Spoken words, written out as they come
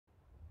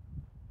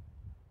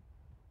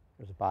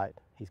There's a bite.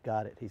 He's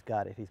got it, he's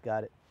got it, he's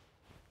got it.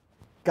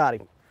 Got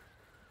him.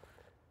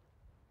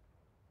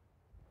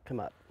 Come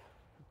up.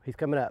 He's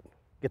coming up.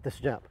 Get this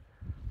jump.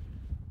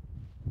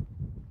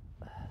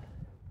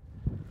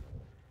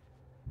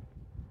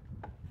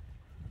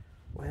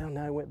 Well,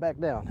 now he went back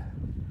down.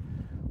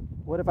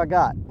 What have I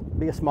got?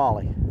 Be a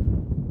smallie.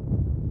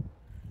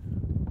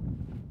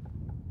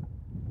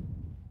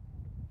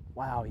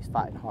 Wow, he's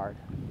fighting hard.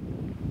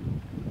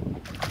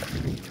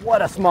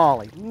 What a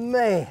smallie,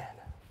 man.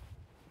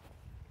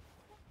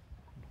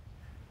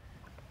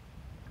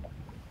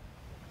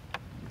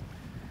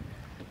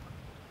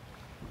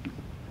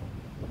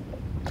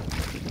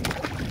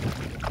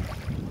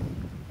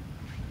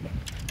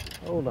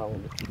 Hold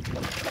on.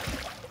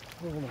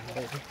 Hold on,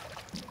 baby.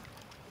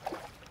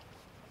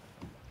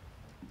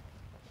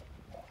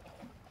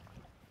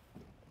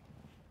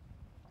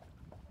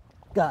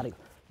 Got him.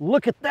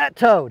 Look at that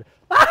toad.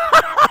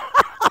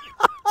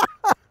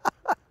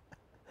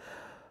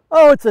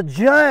 Oh, it's a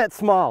giant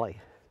smallie.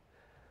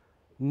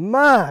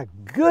 My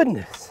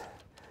goodness.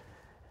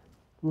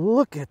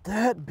 Look at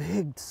that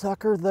big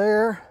sucker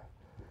there.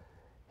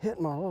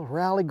 Hitting my little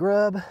rally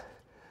grub.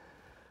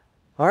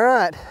 All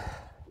right.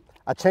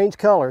 I changed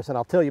colors, and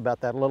I'll tell you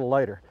about that a little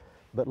later.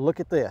 But look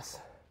at this.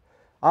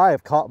 I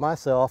have caught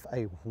myself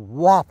a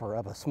whopper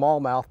of a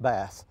smallmouth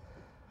bass.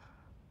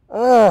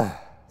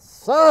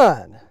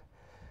 Son,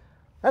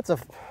 that's a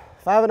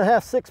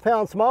 5.5, 6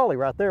 pound smallie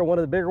right there. One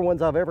of the bigger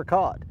ones I've ever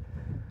caught.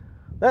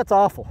 That's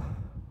awful.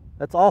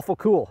 That's awful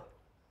cool.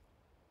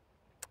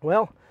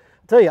 Well,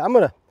 I'll tell you, I'm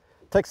gonna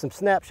take some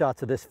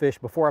snapshots of this fish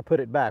before I put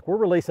it back. We're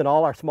releasing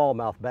all our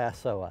smallmouth bass,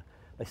 so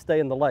they stay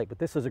in the lake, but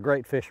this is a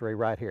great fishery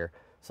right here.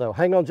 So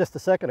hang on just a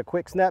second, a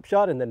quick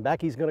snapshot, and then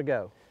back he's gonna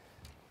go.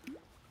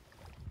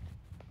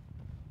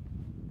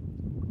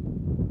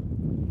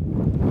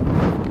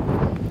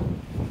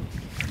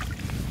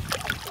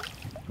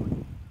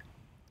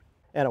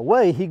 And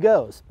away he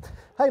goes.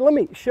 Hey, let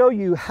me show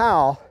you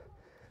how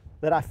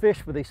that I fish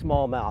for these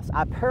smallmouths.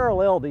 I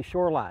parallel these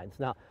shorelines.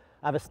 Now,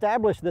 I've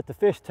established that the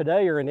fish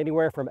today are in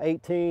anywhere from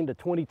 18 to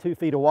 22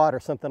 feet of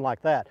water, something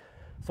like that.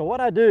 So what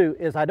I do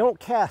is I don't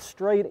cast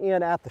straight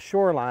in at the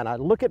shoreline. I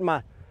look at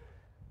my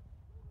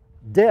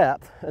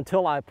depth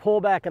until I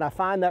pull back and I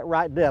find that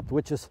right depth,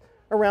 which is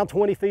around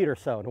 20 feet or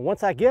so. And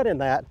once I get in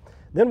that,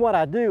 then what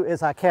I do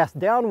is I cast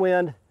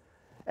downwind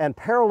and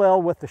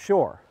parallel with the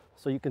shore.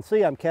 So you can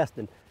see I'm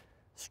casting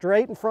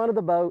straight in front of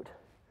the boat,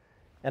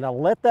 and I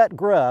let that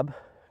grub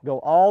go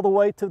all the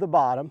way to the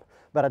bottom,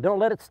 but I don't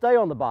let it stay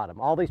on the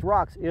bottom. All these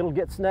rocks, it'll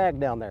get snagged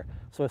down there.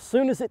 So as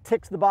soon as it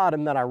ticks the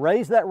bottom, then I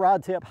raise that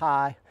rod tip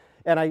high,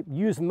 and I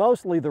use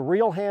mostly the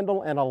reel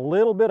handle and a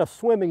little bit of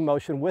swimming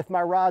motion with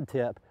my rod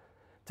tip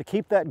to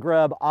keep that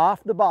grub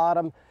off the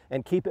bottom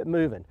and keep it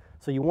moving.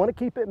 So you want to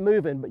keep it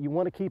moving, but you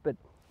want to keep it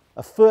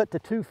a foot to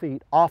 2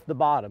 feet off the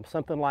bottom,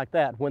 something like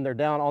that, when they're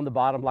down on the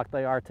bottom like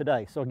they are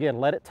today. So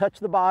again, let it touch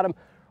the bottom,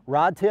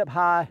 rod tip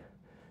high,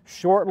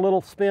 short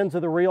little spins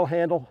of the reel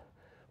handle,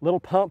 little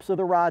pumps of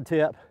the rod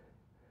tip,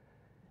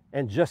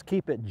 and just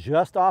keep it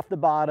just off the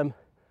bottom,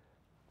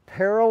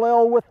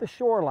 parallel with the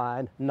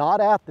shoreline, not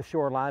at the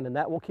shoreline, and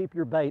that will keep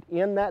your bait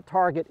in that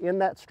target, in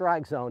that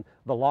strike zone,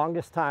 the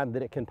longest time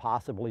that it can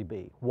possibly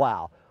be.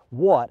 Wow,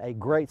 what a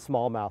great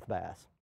smallmouth bass.